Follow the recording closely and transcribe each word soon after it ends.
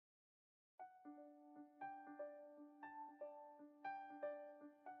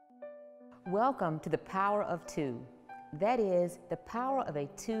Welcome to the Power of Two. That is the power of a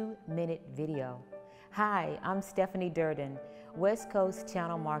 2-minute video. Hi, I'm Stephanie Durden, West Coast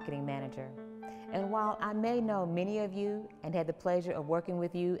Channel Marketing Manager. And while I may know many of you and had the pleasure of working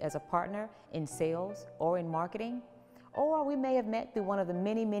with you as a partner in sales or in marketing, or we may have met through one of the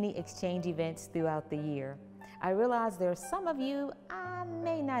many exchange events throughout the year, I realize there are some of you I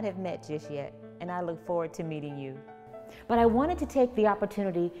may not have met just yet, and I look forward to meeting you. But I wanted to take the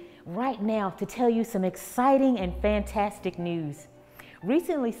opportunity right now to tell you some exciting and fantastic news.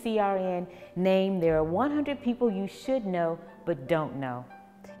 Recently, CRN named there are 100 people you should know but don't know.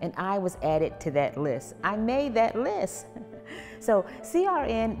 And I was added to that list. I made that list. So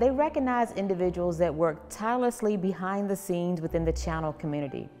CRN, they recognize individuals that work tirelessly behind the scenes within the channel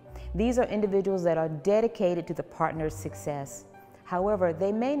community. These are individuals that are dedicated to the partner's success. However,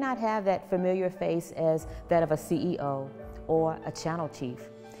 they may not have that familiar face as that of a CEO or a channel chief,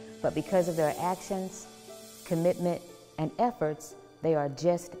 but because of their actions, commitment, and efforts, they are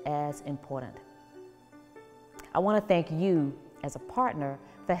just as important. I want to thank you as a partner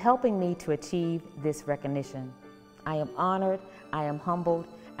for helping me to achieve this recognition. I am honored, I am humbled,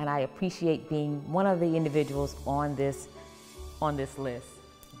 and I appreciate being one of the individuals on this list.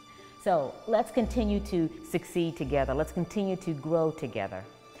 So let's continue to succeed together. Let's continue to grow together.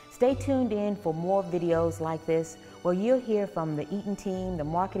 Stay tuned in for more videos like this where you'll hear from the Eaton team, the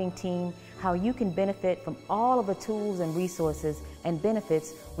marketing team, how you can benefit from all of the tools and resources and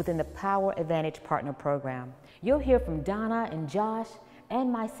benefits within the Power Advantage Partner Program. You'll hear from Donna and Josh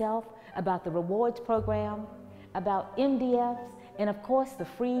and myself about the rewards program, about MDFs, and of course the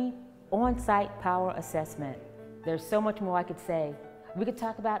free on-site power assessment. There's so much more I could say. We could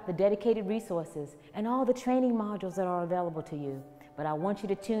talk about the dedicated resources and all the training modules that are available to you. But I want you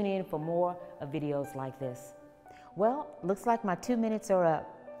to tune in for more of videos like this. Well, looks like my 2 minutes are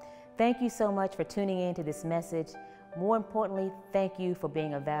up. Thank you so much for tuning in to this message. More importantly, thank you for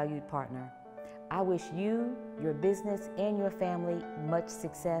being a valued partner. I wish you, your business, and your family much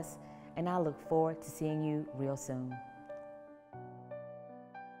success, and I look forward to seeing you real soon.